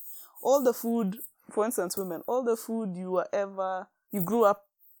today, all the food, for instance, women, all the food you grew up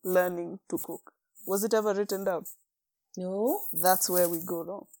learning to cook, was it ever written down? No. That's where we go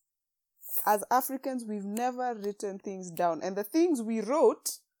wrong. As Africans, we've never written things down. And the things we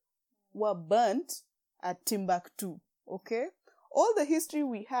wrote were burnt at Timbuktu. Okay? All the history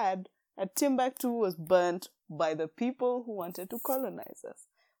we had at Timbuktu was burnt by the people who wanted to colonize us.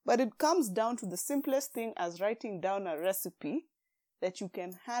 But it comes down to the simplest thing as writing down a recipe that you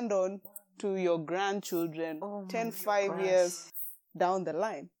can hand on to your grandchildren 5 years down the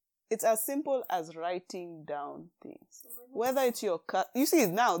line. It's as simple as writing down things. Whether it's you see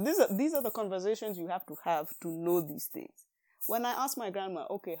now, these are the conversations you have to know these things. When I ask my grandma,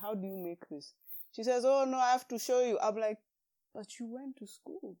 okay, how do you make this? She says, oh no, I have to show you. I'm like, but you went to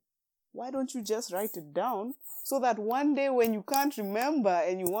school. Why don't you just write it down so that one day when you can't remember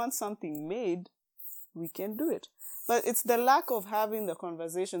and you want something made, we can do it. But it's the lack of having the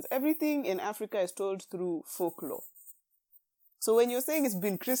conversations. Everything in Africa is told through folklore. So when you're saying it's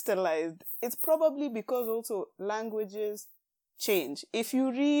been crystallized, it's probably because also languages change. If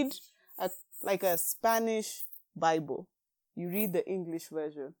you read a Spanish Bible, you read the English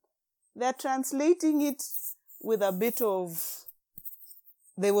version, they're translating it with a bit of,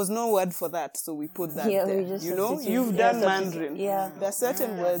 there was no word for that, so we put that there. You've done Mandarin. Yeah. There are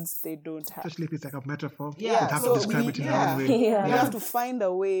certain words they don't have. Especially if it's like a metaphor. Yeah. You have to describe it in your own way. Yeah. You have to find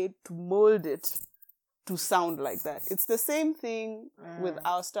a way to mold it to sound like that. It's the same thing with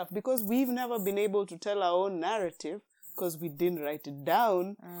our stuff because we've never been able to tell our own narrative because we didn't write it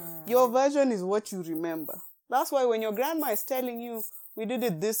down. Your version is what you remember. That's why when your grandma is telling you, we did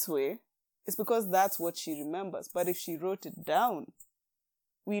it this way, it's because that's what she remembers. But if she wrote it down,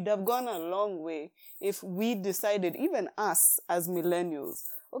 we'd have gone a long way if we decided, even us as millennials,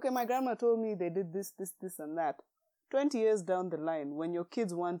 okay, my grandma told me they did this, and that. 20 years down the line, when your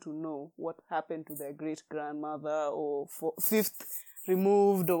kids want to know what happened to their great-grandmother or fifth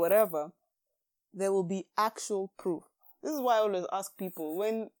removed or whatever, there will be actual proof. This is why I always ask people,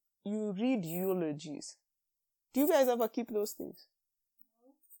 when you read eulogies, do you guys ever keep those things?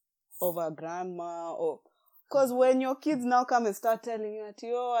 Of a grandma or... Because when your kids now come and start telling you,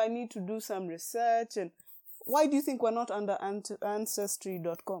 I need to do some research, and why do you think we're not under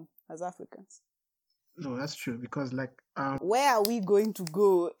Ancestry.com as Africans? No, that's true because where are we going to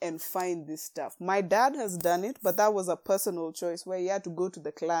go and find this stuff? My dad has done it, but that was a personal choice where he had to go to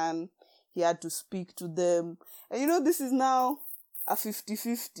the clan, he had to speak to them. And this is now a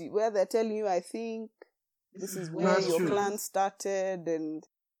 50-50 where they're telling you, I think this is where your clan started. And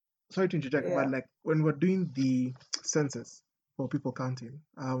sorry to interject, but when we're doing the census for people counting,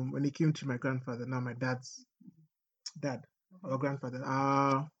 when it came to my grandfather, now my dad's dad or grandfather,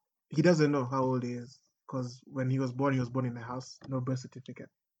 he doesn't know how old he is because when he was born in a house, no birth certificate.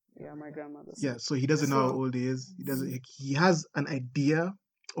 Yeah, my grandmother. Yeah, so he doesn't know how old he is. He has an idea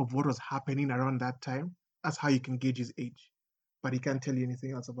of what was happening around that time. That's how you can gauge his age, but he can't tell you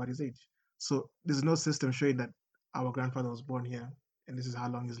anything else about his age. So there's no system showing that our grandfather was born here and this is how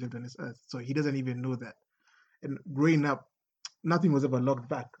long he's lived on this earth. So he doesn't even know that. And growing up, nothing was ever logged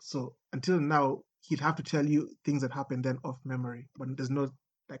back. So until now, he'd have to tell you things that happened then off memory, but there's no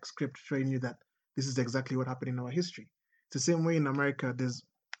script showing you that this is exactly what happened in our history. It's the same way in America, there's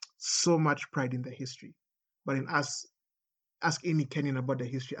so much pride in the history. But in us, ask any Kenyan about the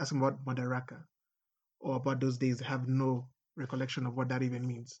history, ask them about Madaraka or about those days, they have no recollection of what that even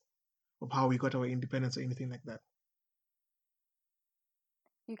means, of how we got our independence or anything like that.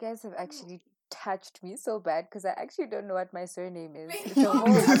 You guys have actually touched me so bad because I actually don't know what my surname is. It's a whole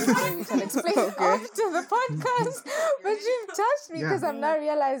other story which I'll explain Okay. after the podcast. But you've touched me because I'm now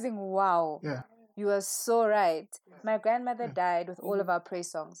realizing, wow, Yeah. you are so right. My grandmother died with all of our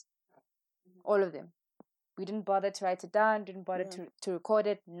praise songs. All of them. We didn't bother to write it down, didn't bother to record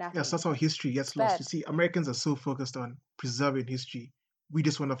it, nothing. Yes, that's how history gets lost. You see, Americans are so focused on preserving history. We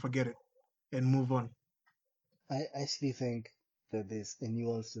just want to forget it and move on. I actually think that there's a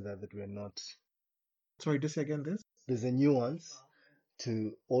nuance to that we're not. Sorry, just say again this? There's a nuance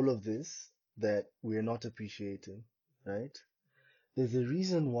to all of this that we're not appreciating, right? There's a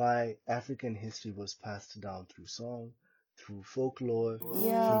reason why African history was passed down through song, through folklore, through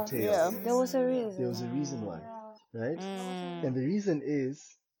tales. Yeah. There was a reason. There was a reason why, right? Mm. And the reason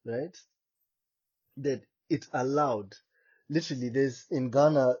is, right, that it allowed, literally, there's, in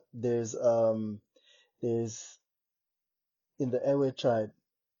Ghana, there's in the Ewe tribe,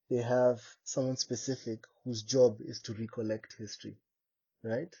 they have someone specific whose job is to recollect history,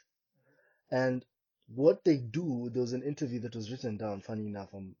 right? And what they do, there was an interview that was written down. Funny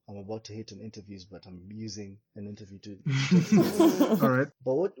enough, I'm about to hate on interviews, but I'm using an interview to All right.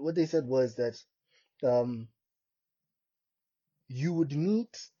 But what they said was that you would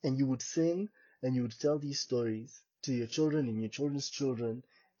meet and you would sing and you would tell these stories to your children and your children's children,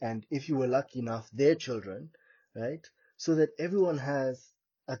 and if you were lucky enough, their children, right? So that everyone has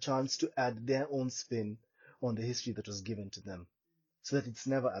a chance to add their own spin on the history that was given to them, so that it's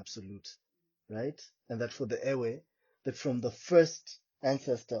never absolute, right? And that for the Ewe, that from the first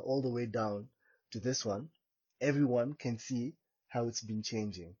ancestor all the way down to this one, everyone can see how it's been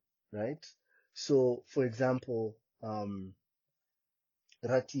changing, right? So, for example,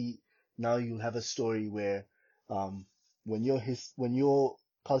 Rati, now you'll have a story where when your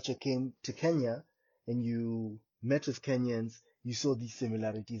culture came to Kenya and you met with Kenyans, you saw these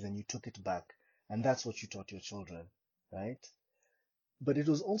similarities and you took it back, and that's what you taught your children, right? But it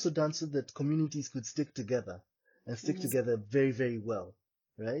was also done so that communities could stick together and stick together very, very well,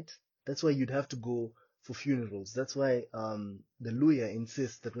 right? That's why you'd have to go for funerals. That's why the Luya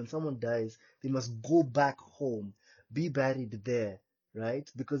insists that when someone dies, they must go back home, be buried there, right?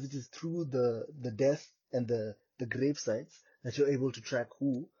 Because it is through the death and the grave sites that you're able to track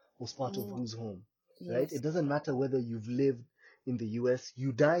who was part of whose home, right? Yes. It doesn't matter whether you've lived in the US,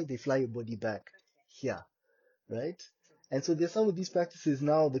 you die, they fly your body back here, right? And so there's some of these practices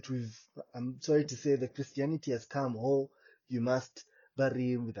now that I'm sorry to say that Christianity has come, oh, you must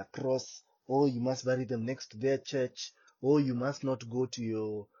bury him with a cross, or you must bury them next to their church, or you must not go to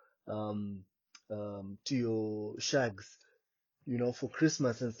your shags, for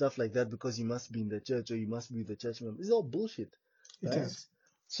Christmas and stuff like that, because you must be in the church or you must be the church member. It's all bullshit, It right? is.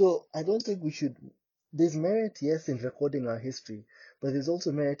 So I don't think there's merit, yes, in recording our history, but there's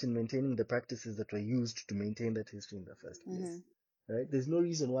also merit in maintaining the practices that were used to maintain that history in the first place, right? There's no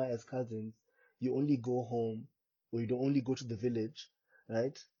reason why as cousins you only go home or you don't only go to the village,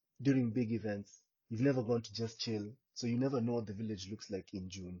 right, during big events. You've never gone to just chill, so you never know what the village looks like in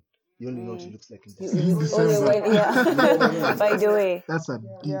June. You only know what it looks like in December. Yeah. By the way. That's a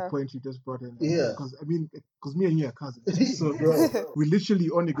deep point you just brought in. Yeah. Because me and you are cousins. So we literally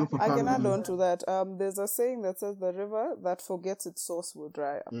only go for I can add family. on to that. There's a saying that says the river that forgets its source will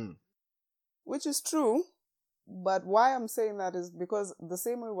dry up. Which is true. But why I'm saying that is because the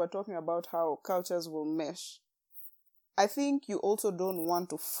same way we're talking about how cultures will mesh, I think you also don't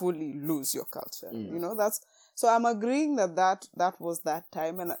want to fully lose your culture. So I'm agreeing that was that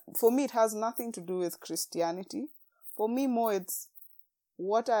time. And for me, it has nothing to do with Christianity. For me, more it's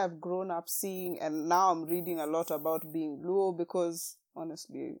what I have grown up seeing, and now I'm reading a lot about being Luo because,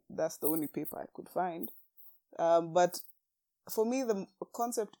 honestly, that's the only paper I could find. But for me, the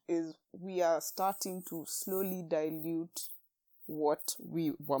concept is we are starting to slowly dilute what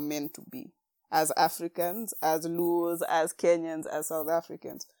we were meant to be as Africans, as Luos, as Kenyans, as South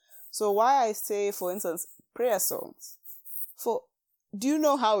Africans. So why I say, for instance, prayer songs. Do you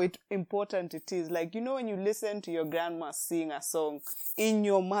know how important it is? Like, when you listen to your grandma sing a song in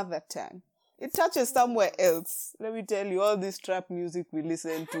your mother tongue, it touches somewhere else. Let me tell you, all this trap music we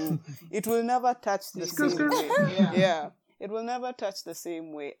listen to, it will never touch the same way. Yeah. It will never touch the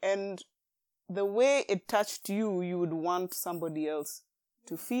same way. And the way it touched you, you would want somebody else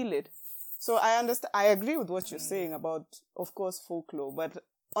to feel it. So I agree with what you're saying about, of course, folklore, but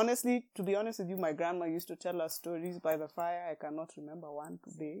honestly, to be honest with you, my grandma used to tell us stories by the fire. I cannot remember one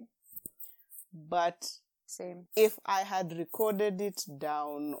today. But same. If I had recorded it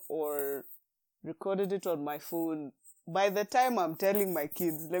down or recorded it on my phone, by the time I'm telling my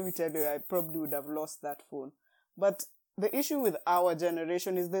kids, let me tell you, I probably would have lost that phone. But the issue with our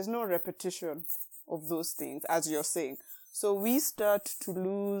generation is there's no repetition of those things, as you're saying. So we start to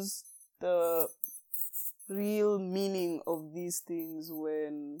lose the real meaning of these things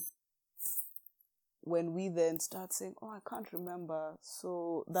when we then start saying, oh, I can't remember,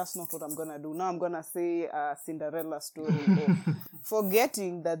 so that's not what I'm going to do. Now I'm going to say a Cinderella story, or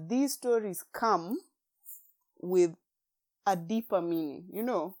forgetting that these stories come with a deeper meaning. You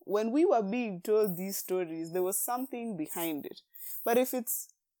know, when we were being told these stories, there was something behind it. But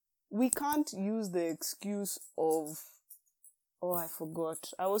we can't use the excuse of, oh, I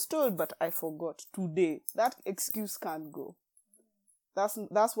forgot. I was told, but I forgot today. That excuse can't go.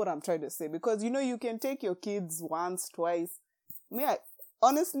 That's what I'm trying to say. Because, you know, you can take your kids once, twice.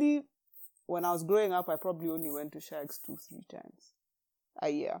 Honestly, when I was growing up, I probably only went to Shags 2-3 times a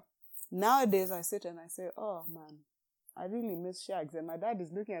year. Nowadays, I sit and I say, oh, man, I really miss Shags. And my dad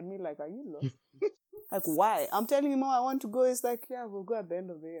is looking at me like, are you lost? Like, why? I'm telling him, oh, I want to go. It's like, yeah, we'll go at the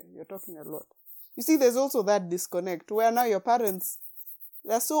end of the year. You're talking a lot. You see, there's also that disconnect where now your parents,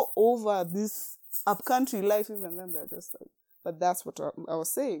 they're so over this upcountry life, even then they're just like, but that's what I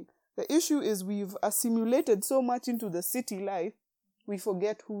was saying. The issue is we've assimilated so much into the city life, we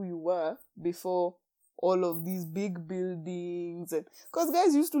forget who you were before all of these big buildings. Because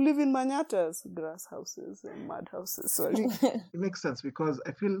guys used to live in manyatas, grass houses and mud houses, sorry. It makes sense because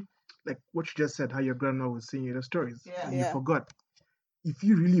I feel like what you just said, how your grandma was singing you the stories, and you forgot. If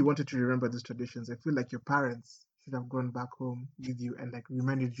you really wanted to remember these traditions, I feel like your parents should have gone back home with you and like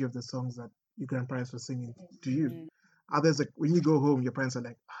reminded you of the songs that your grandparents were singing to you. Others, like when you go home, your parents are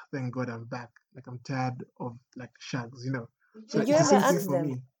like, oh, thank God I'm back. Like I'm tired of like Shags, you know. So Did you it's the ever same thing ask for them?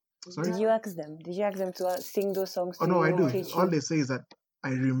 me. Sorry? Did you ask them? Did you ask them to sing those songs to Oh no, I you, do. teach All you? they say is that I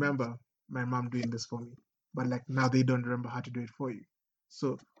remember my mom doing this for me, but like now they don't remember how to do it for you.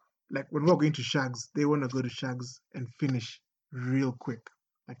 So like when we're going to Shags, they want to go to Shags and finish real quick.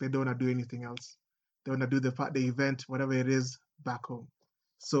 Like they don't want to do anything else. They want to do the event, whatever it is, back home.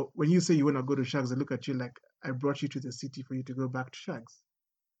 So when you say you want to go to Shags, they look at you like, I brought you to the city for you to go back to Shags.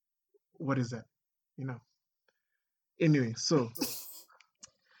 What is that? You know. Anyway, so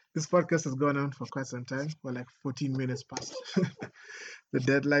this podcast has gone on for quite some time. We're like 14 minutes past the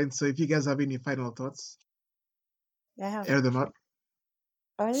deadline. So if you guys have any final thoughts, I have. air them out.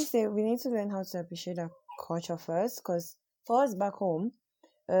 I want to say we need to learn how to appreciate our culture first, because for us back home,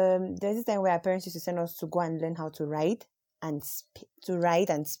 there's this time where our parents used to send us to go and learn how to write and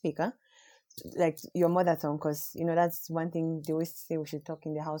speak, like your mother tongue, because you know that's one thing they always say we should talk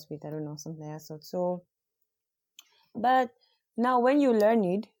in the house with. I don't know, something like that. So, but now when you learn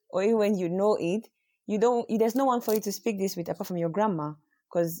it, or even when you know it, there's no one for you to speak this with apart from your grandma,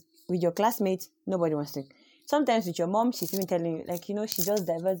 because with your classmates nobody wants to. Sometimes with your mom, she's even telling you, like, you know, she just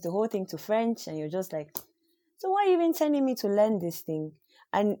diverts the whole thing to French, and you're just like, so why are you even sending me to learn this thing?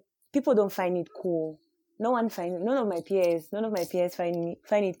 And people don't find it cool. None of my peers find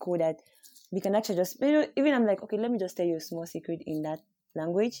it cool that we can actually just, you know, even I'm like, okay, let me just tell you a small secret in that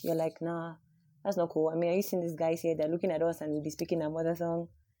language. You're like, nah, that's not cool. I mean, are you seeing these guys here? They're looking at us and we'll be speaking our mother tongue.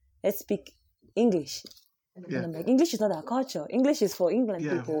 Let's speak English. Yeah. And I'm like, English is not our culture. English is for England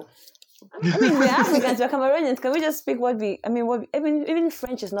Yeah. people. I mean, we're Africans, we're Cameroonians. Can we just speak even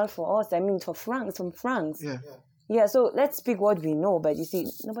French is not for us. I mean, from France. Yeah. Yeah, so let's speak what we know. But you see,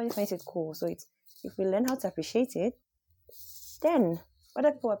 nobody finds it cool. So if we learn how to appreciate it, then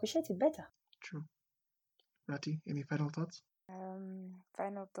other people appreciate it better. True. Ratty, any final thoughts?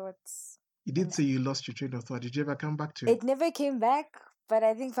 Final thoughts. You did say you lost your train of thought. Did you ever come back to it? It never came back, but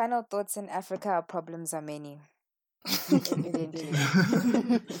I think final thoughts in Africa, our problems are many. Evidently.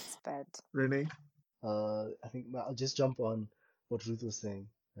 It's bad. Renee? I think I'll just jump on what Ruth was saying,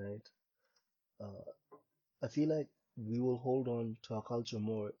 right? I feel like we will hold on to our culture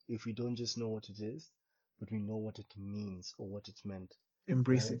more if we don't just know what it is, but we know what it means or what it meant.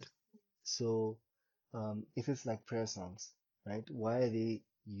 Embrace Right. it. So, if it's like prayer songs, right? Why are they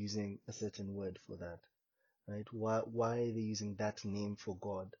using a certain word for that, right? Why are they using that name for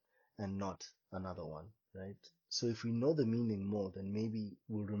God and not another one, right? So if we know the meaning more, then maybe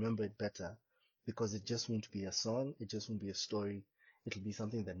we'll remember it better, because it just won't be a song, it just won't be a story. It'll be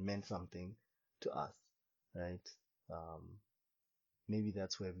something that meant something to us, right? Maybe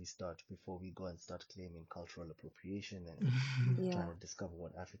that's where we start before we go and start claiming cultural appropriation and trying to discover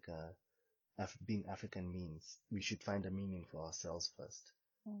what being African means. We should find a meaning for ourselves first.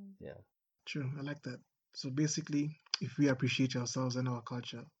 Yeah. True. I like that. So basically, if we appreciate ourselves and our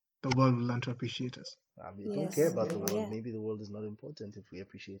culture, the world will learn to appreciate us. I mean, don't care about the world. Maybe the world is not important if we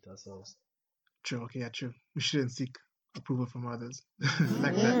appreciate ourselves. True. Okay, yeah, true. We shouldn't seek approval from others.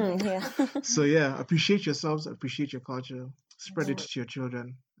 Like that. Yeah. So yeah, appreciate yourselves, appreciate your culture, spread it to your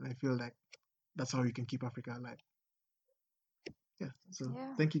children. And I feel like that's how you can keep Africa alive. Yeah. So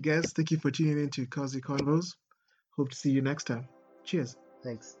Yeah. thank you guys. Thank you for tuning in to Cozy Convos. Hope to see you next time. Cheers.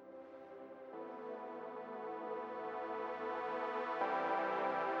 Thanks.